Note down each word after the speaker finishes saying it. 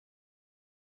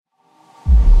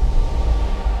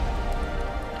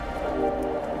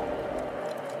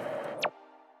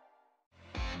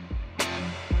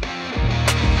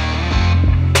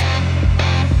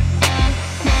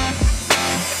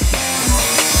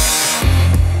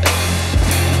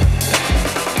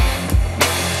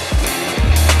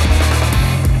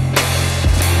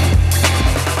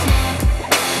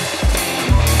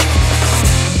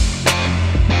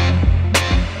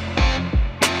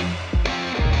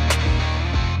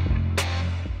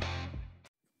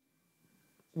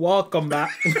Welcome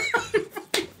back.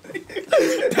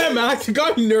 Damn, Alex, you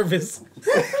got me nervous.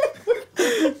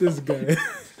 This guy.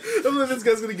 I'm like, this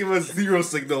guy's gonna give us 0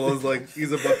 signal. I was like,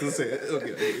 he's about to say it.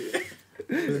 Okay.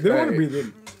 They want to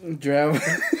breathe in.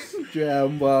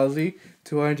 Dragon Ball Z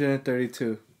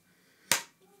 232.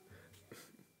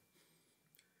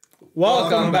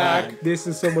 Welcome back. This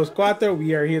is Somos Cuatro.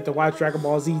 We are here to watch Dragon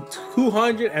Ball Z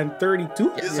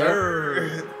 232. Yes,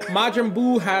 sir. Majin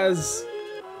Buu has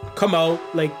come out.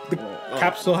 Like, the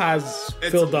capsule has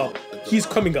filled up. He's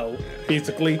coming out,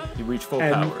 basically. He reached full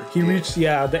and power. He reached,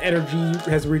 the energy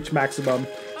has reached maximum.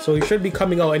 So he should be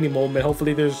coming out any moment.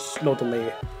 Hopefully there's no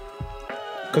delay.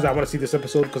 Because I want to see this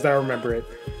episode, because I remember it.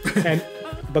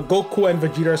 But Goku and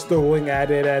Vegeta are still going at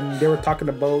it, and they were talking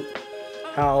about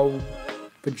how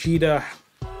Vegeta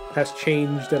has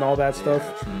changed and all that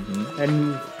stuff.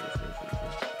 And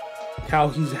how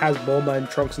he has Bulma and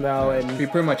Trunks now. And He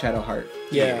pretty much had a heart.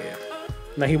 yeah.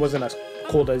 Now he wasn't as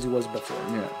cold as he was before.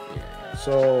 Yeah.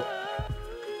 So,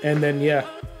 and then,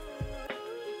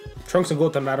 Trunks and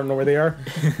Goten, I don't know where they are.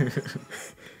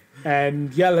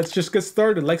 And, let's just get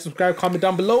started. Like, subscribe, comment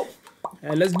down below.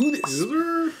 And let's do this.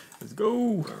 Let's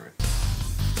go.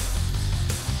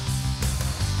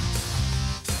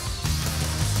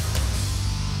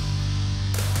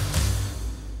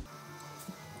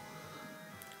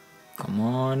 Come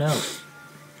on out.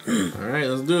 Alright,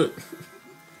 let's do it.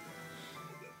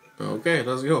 Okay,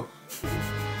 let's go.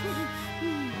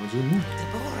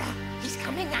 Deborah, he's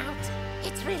coming out.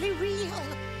 It's really real.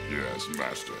 Yes,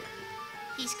 Master.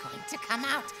 He's going to come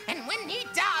out, and when he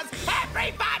does,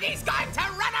 everybody's going to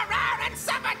run around and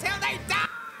suffer till they die.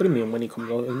 What do you mean when he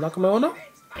comes out? He's not coming out now?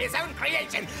 His own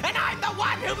creation, and I'm the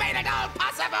one who made it all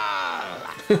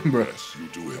possible. Yes, you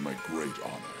do him a great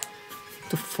honor.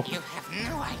 The fuck? You have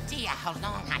no idea how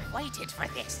long I've waited for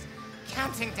this.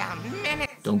 Counting down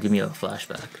minutes. Don't give me a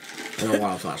flashback. I don't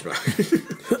want a flashback.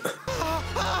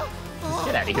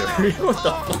 Get out of here. What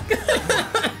the fuck?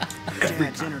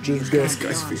 Dad's energy is This gone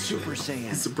guy's beyond facial. Super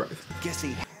Saiyan. Surprise. Guess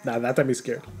he. Nah, that time he's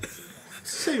scared.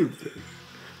 Same thing.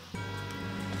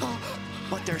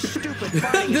 But their stupid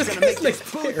fighting is This gonna make guy's this like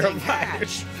food thing terrified.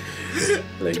 hatch.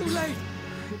 Like, Too late.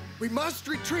 We must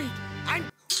retreat.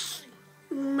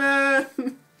 Man.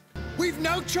 We've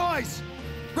no choice.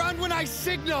 Run when I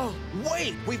signal.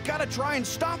 Wait, we've got to try and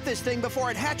stop this thing before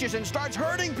it hatches and starts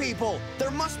hurting people. There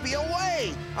must be a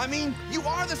way. I mean, you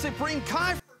are the Supreme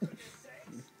Kai.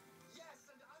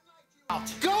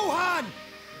 Gohan!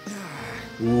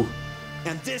 Ooh.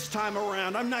 And this time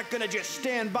around, I'm not gonna just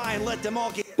stand by and let them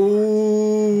all get.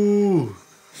 Ooh.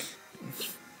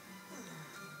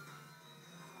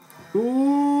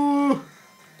 Ooh.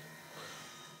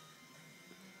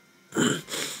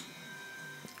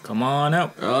 Come on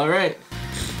out. All right.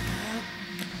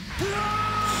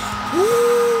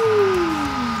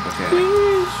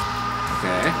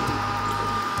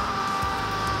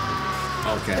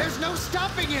 Okay. There's no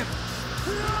stopping him.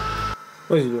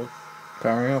 what is he doing?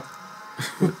 Powering up.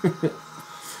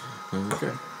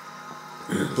 Okay.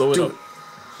 Blow it Do up. it.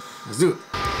 Let's do it.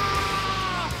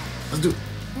 Let's do it.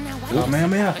 Now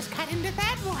what was cut into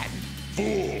that one?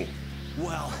 Fool.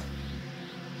 Well,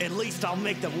 at least I'll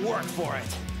make them work for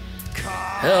it.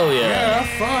 Hell yeah. Yeah,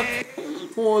 fuck.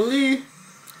 Holy.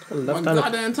 Left One hand,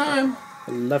 goddamn time.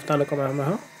 left hand to come out,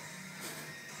 huh?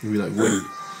 You be like, wait.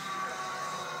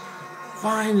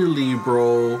 Finally,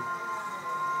 bro.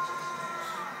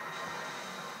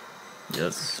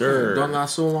 Yes, sir. Done that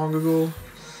so long ago.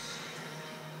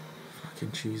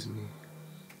 Fucking cheese me.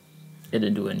 It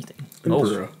didn't do anything.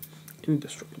 Bruh.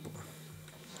 Indestructible.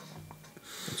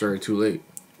 It's already too late.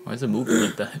 Why is it moving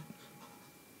like that?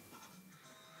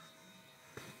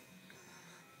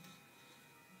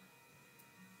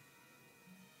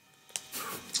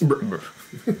 Bruh.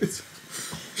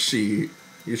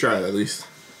 You tried at least.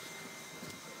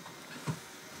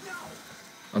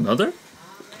 Another?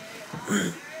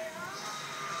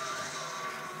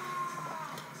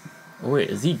 Oh wait,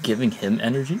 is he giving him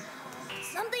energy?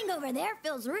 Something over there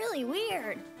feels really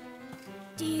weird.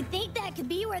 Do you think that could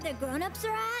be where the grown-ups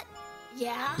are at?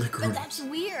 Yeah, but that's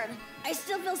weird. I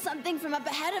still feel something from up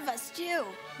ahead of us, too.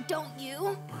 Don't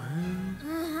you?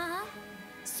 Uh-huh.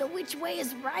 So which way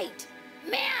is right?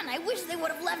 Man, I wish they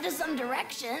would have left us some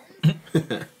direction.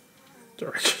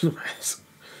 Direction wise.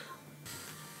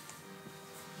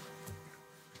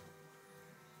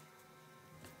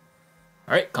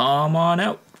 Alright, come on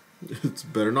out. It's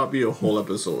better not be a whole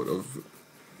episode of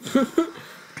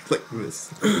like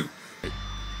this.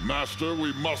 Master,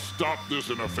 we must stop this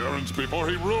interference before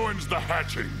he ruins the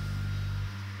hatching.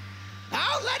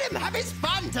 I'll let him him have his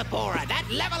fun, Tabora. That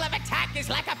level of attack is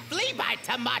like a flea bite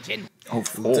to Majin. Oh,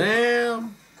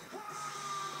 Damn.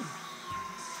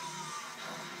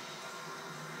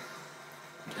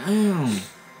 Damn.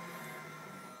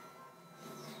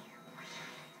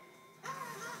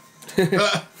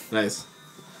 Nice.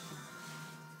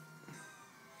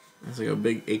 That's like a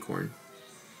big acorn.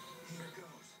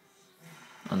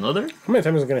 Another? How many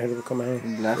times is it gonna hit with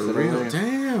Kamehameha? Blasted For real? earlier.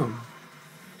 Damn.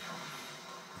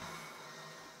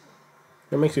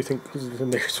 That makes you think who's in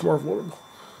there is more vulnerable.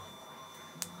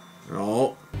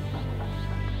 Oh.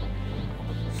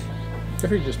 If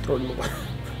he just throw him away.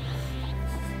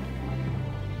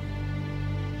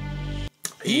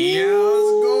 Yeah,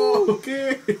 let's go.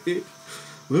 Okay.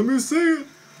 Let me see it.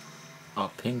 A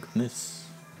pink miss.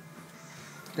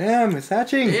 Damn, it's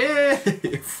hatching. Yeah.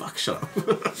 Fuck, shut up.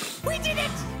 We did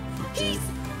it! He's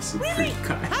Supreme really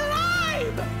Kai.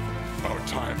 alive! Our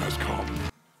time has come.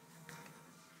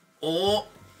 Oh.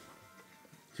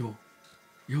 Yo.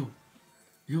 Yo.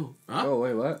 Yo. Huh? Oh,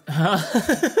 wait, what?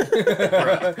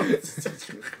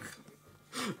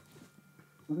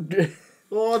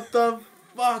 What the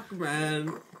fuck,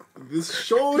 man? This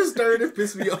show is starting to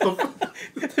piss me off.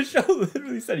 The show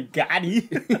literally said Gotti.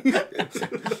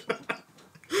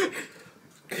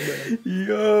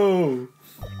 Yo.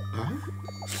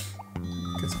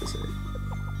 Get specific.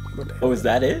 Oh, is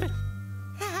that it?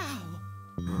 How?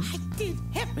 I did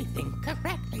everything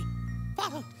correctly.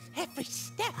 Followed every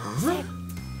step. Said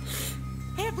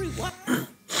everyone.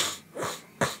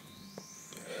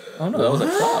 Oh no, that was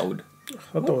a cloud.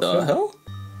 What What the hell?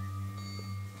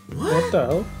 What the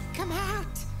hell? Come out.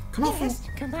 Come on, Yes,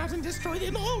 come out and destroy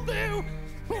them all now.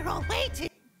 We're all waiting.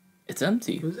 It's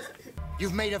empty.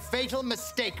 You've made a fatal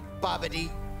mistake, Babidi.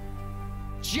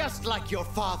 Just like your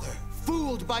father,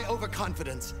 fooled by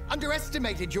overconfidence,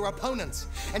 underestimated your opponents,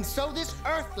 and so this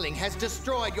Earthling has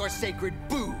destroyed your sacred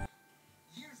Boo.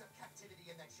 Years of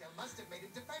captivity in that shell must have made him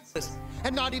defenseless,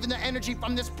 and not even the energy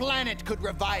from this planet could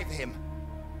revive him.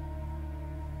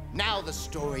 Now the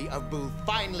story of Boo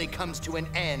finally comes to an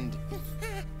end.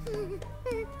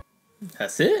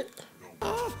 That's it?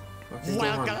 Well,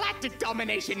 galactic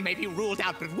domination may be ruled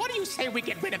out, but what do you say we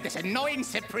get rid of this annoying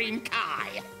Supreme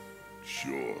Kai?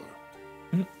 Sure.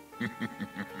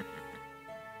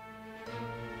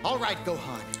 All right,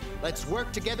 Gohan, let's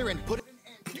work together and put it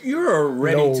an end. You're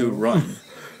ready No. to run.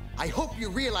 I hope you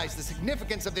realize the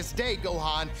significance of this day,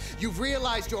 Gohan. You've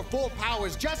realized your full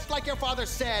powers just like your father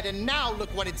said, and now look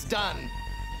what it's done.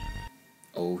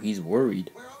 Oh, he's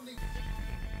worried.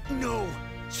 No,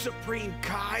 Supreme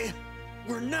Kai,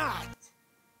 we're not.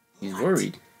 He's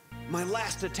worried. My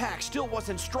last attack still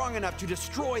wasn't strong enough to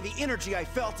destroy the energy I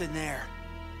felt in there.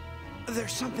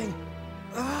 There's something...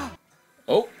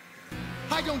 Oh,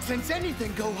 I don't sense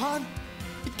anything, Gohan.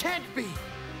 It can't be.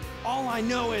 All I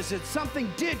know is that something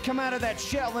did come out of that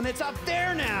shell and it's up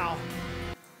there now.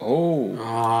 oh.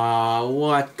 Ah,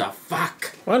 what the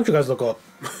fuck? Why don't you guys look up?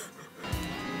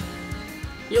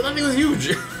 Yo, that thing was huge.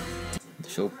 The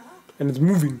show. And it's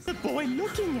moving. The boy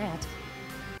looking at.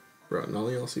 Bro, none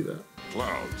of y'all see that.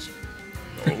 Clouds.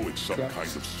 Oh, it's some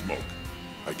kind of smoke.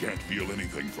 I can't feel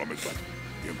anything from it but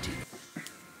empty.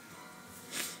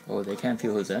 Oh, they can't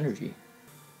feel his energy.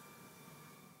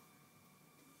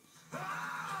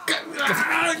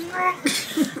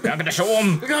 I'm gonna show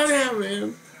him. Goddamn,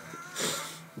 man.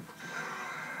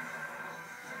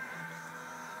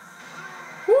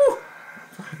 Woo!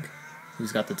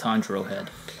 Who's got the Tanjiro head?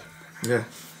 Yeah.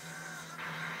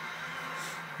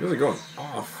 Where's it going?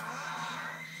 Off.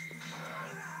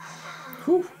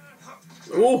 Whew.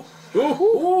 Ooh! Ooh!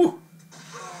 Ooh!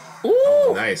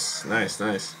 Ooh! Nice, nice,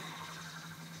 nice.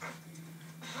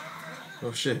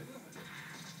 Oh shit.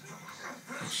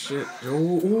 Oh shit.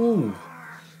 Ooh! Ooh!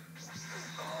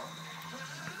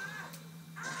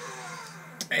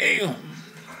 Damn.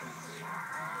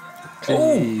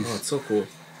 Oh, it's so cool.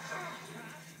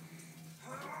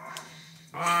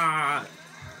 Ah!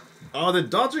 Oh, the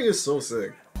dodging is so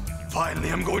sick. Finally,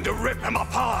 I'm going to rip him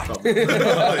apart. Oh.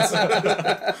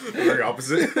 Very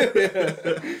opposite.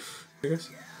 It's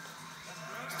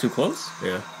too close?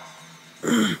 Yeah.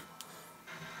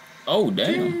 Oh,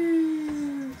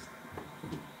 damn.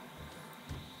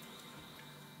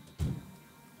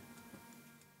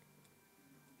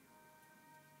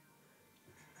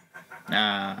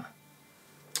 Nah.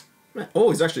 Oh,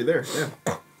 he's actually there. Yeah.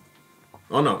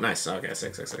 Oh no, nice. Okay,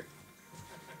 sick, sick, sick.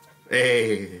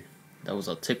 Hey. That was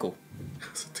a tickle.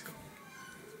 What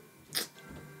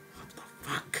the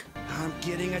fuck? I'm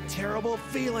getting a terrible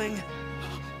feeling.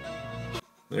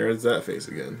 There's that face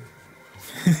again.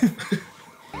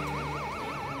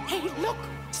 Hey, look!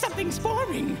 Something's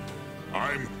forming!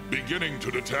 I'm beginning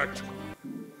to detect.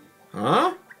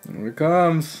 Huh? Here it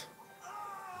comes.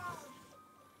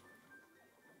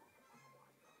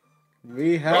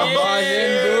 We have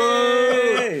Majin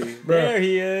Buu. There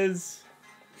he is.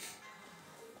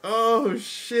 Oh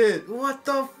shit! What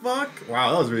the fuck?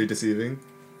 Wow, that was really deceiving.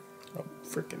 Oh,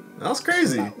 freaking. That was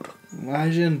crazy.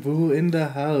 Majin Buu in the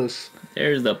house.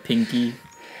 There's the pinky.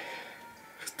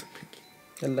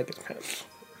 I like his pants.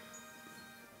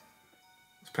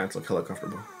 His pants look hella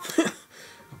comfortable.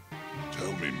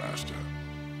 Tell me, Master,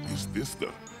 is this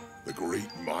the great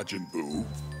Majin Buu?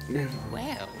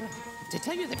 Well, to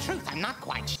tell you the truth, I'm not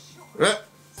quite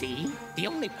See? The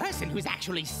only person who's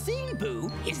actually seen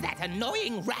Boo is that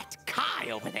annoying rat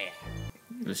Kai over there.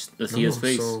 Let's see his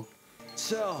face.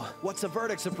 So, what's the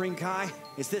verdict, Supreme Kai?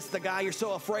 Is this the guy you're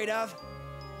so afraid of?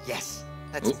 Yes,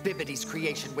 that's Bibbidi's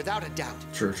creation, without a doubt.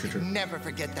 True. Never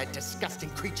forget that disgusting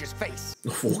creature's face.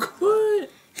 Fuck. What?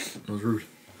 That was rude.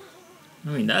 I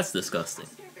mean, that's disgusting.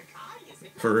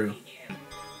 For real.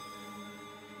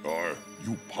 Are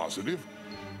you positive?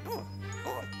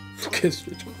 Kiss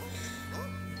Richard.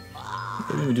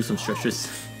 Let me do some stretches.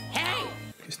 Hey!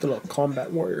 He's still a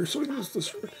combat warrior, so he needs to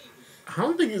stretch. I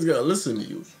don't think he's gonna listen to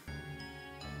you.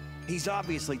 He's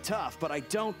obviously tough, but I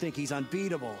don't think he's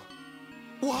unbeatable.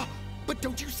 What? But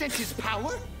don't you sense his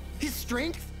power? His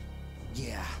strength?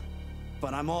 Yeah,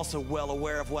 but I'm also well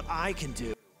aware of what I can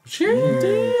do.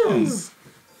 Cheers!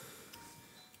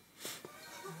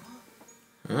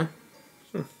 Huh?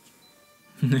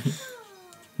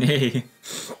 Hey.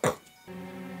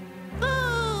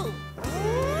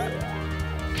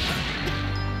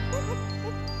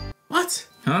 What?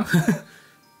 Huh?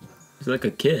 He's like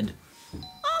a kid.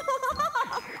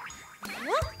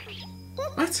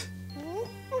 What?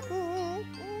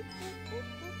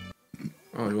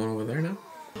 Oh, you want over there now?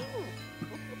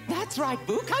 That's right,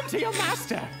 Boo. Come to your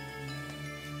master.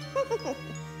 Oh.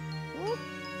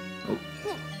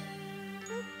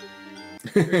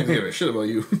 He doesn't give a shit about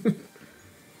you.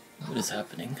 What is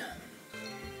happening?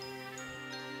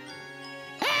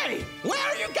 Hey! Where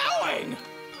are you going?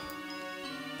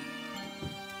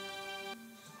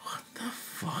 What the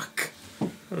fuck?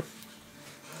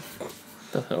 What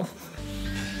the hell?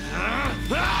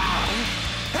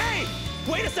 Hey!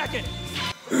 Wait a second!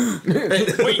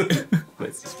 Wait!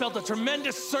 It's felt a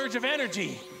tremendous surge of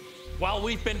energy. While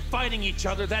we've been fighting each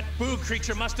other, that Boo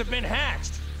creature must have been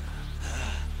hatched.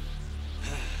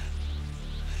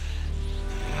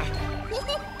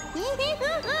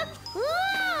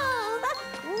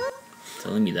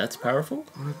 Telling me that's powerful?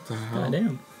 What the hell?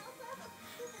 Goddamn.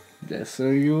 Just so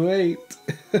you wait.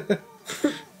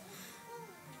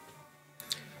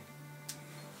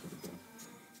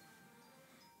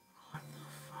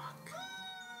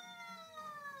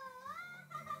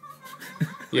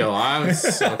 Yo, I'm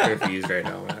so confused right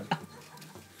now, man.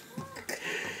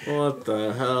 What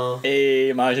the hell?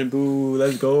 Hey, Majin Buu,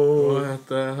 let's go. What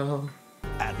the hell?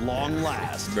 At long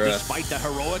last, Bruh. despite the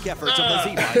heroic efforts of the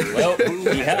Z-Fighters, Well,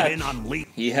 Boo he has had. been unleashed.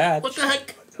 He had. What the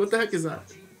heck? What the heck is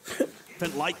that?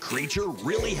 Like creature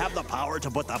really have the power to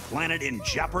put the planet in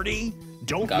jeopardy?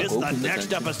 Don't Got miss the Goku's next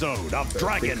attention. episode of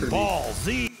Dragon Ball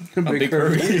Z. A big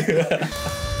Kirby.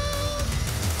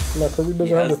 No, Kirby doesn't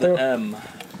He have has the the tail. M.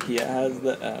 He has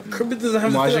the M. Kirby doesn't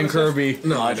have Majin Kirby.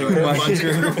 No, Majin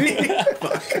Kirby.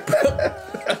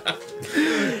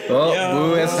 Oh,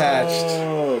 Buu is hatched.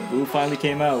 Oh, Boo finally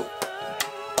came out.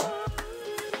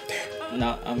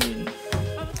 No, I mean,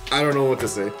 I don't know what to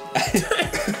say.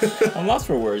 I'm lost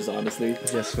for words, honestly.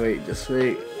 Just wait, just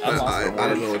wait. I'm lost I for words.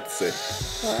 don't know what to say.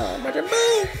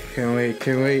 Can't wait,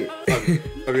 can't wait.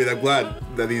 I mean, I'm glad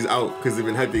that he's out because they've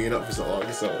been hyping it up for so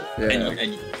long. So, Yeah.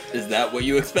 And is that what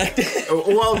you expected?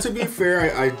 well, to be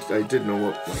fair, I did know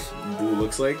what like Boo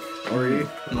looks like already,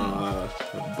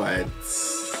 but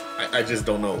I just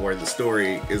don't know where the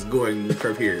story is going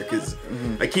from here because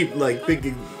I keep like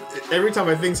thinking every time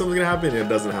I think something's gonna happen, it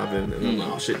doesn't happen, and I'm like,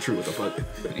 oh shit, true, what the fuck?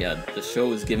 Yeah, the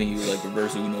show is giving you like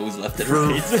reverse Uno's left and For,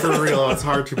 right. for real, it's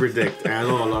hard to predict. And I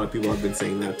know a lot of people have been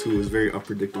saying that too. It's very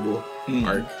unpredictable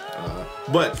arc,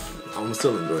 but I'm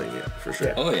still enjoying it for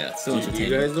sure. Oh yeah, it's so Do you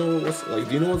entertaining. guys know what's like?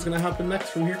 Do you know what's gonna happen next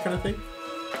from here, kind of thing?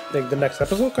 Like the next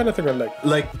episode kind of thing, or like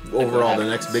Overall, the happens.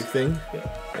 next big thing.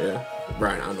 Yeah. Yeah.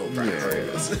 Brian, I don't know what Brian already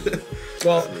is.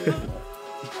 well.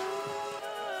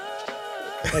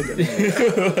 I get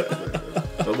it.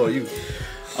 How about you?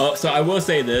 Oh, so I will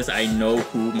say this: I know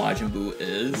who Majin Buu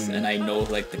is, and I know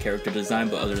like the character design,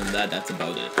 but other than that, that's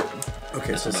about it.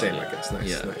 Okay, That's so about same, it. I guess. Nice,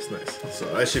 Yeah. nice. So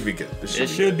that should be good. It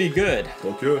should be good.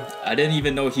 Okay. I didn't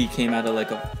even know he came out of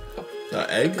like a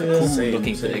Egg? Yeah. Same,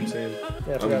 Looking same, thing. same. Yeah,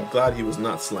 I I'm forgot. glad he was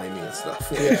not slimy and stuff.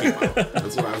 Yeah. Came out.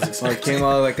 That's what I was Or it expecting. came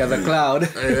out like as a cloud.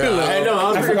 Yeah, I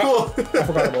know, that was pretty cool. I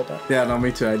forgot about that. Yeah, no,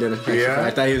 me too. I didn't. Yeah?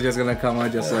 I thought he was just gonna come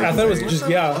out just like. I thought it was just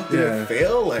Did Yeah. it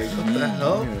fail? Like, what the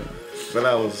hell? But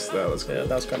that was cool. Yeah,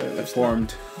 that was kind of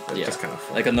formed. Yeah, Just kind of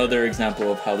fun. like another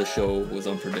example of how the show was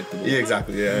unpredictable. Yeah,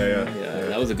 exactly. Yeah. Yeah,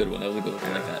 that was a good one. That was a good one.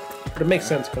 I like that. But it makes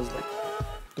sense because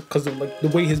of like the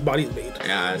way his body is made.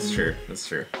 Yeah, that's true. That's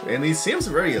true. And he seems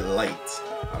very light.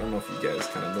 I don't know if you guys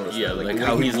kind of noticed Yeah, that. like the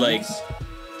how way he he's like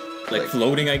moves.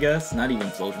 floating, I guess. Not even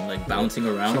floating, like bouncing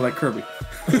around. So like Kirby.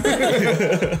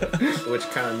 Which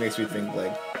kind of makes me think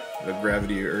like the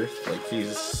gravity of Earth. Like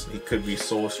he could be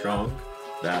so strong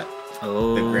that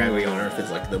the gravity on Earth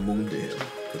is like the moon to him.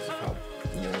 Because of how,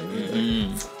 you know what I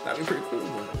mean? Like, that'd be pretty cool.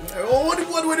 Oh,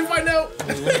 what way to find out?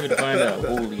 What would find out?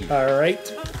 Holy. All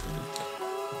right.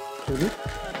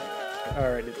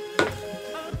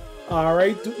 All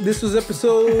right. This was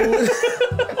episode.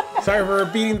 Sorry for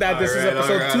repeating that. This is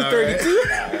episode 232.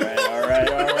 All right.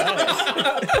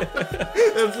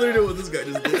 That's literally what this guy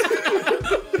just did.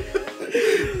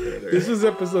 This is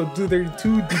episode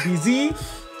 232 DBZ,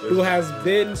 who has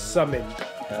been summoned.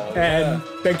 And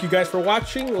thank you guys for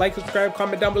watching. Like, subscribe,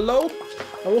 comment down below,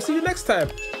 and we'll see you next time.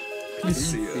 Peace.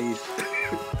 See ya. Peace.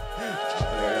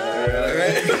 All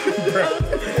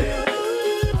right.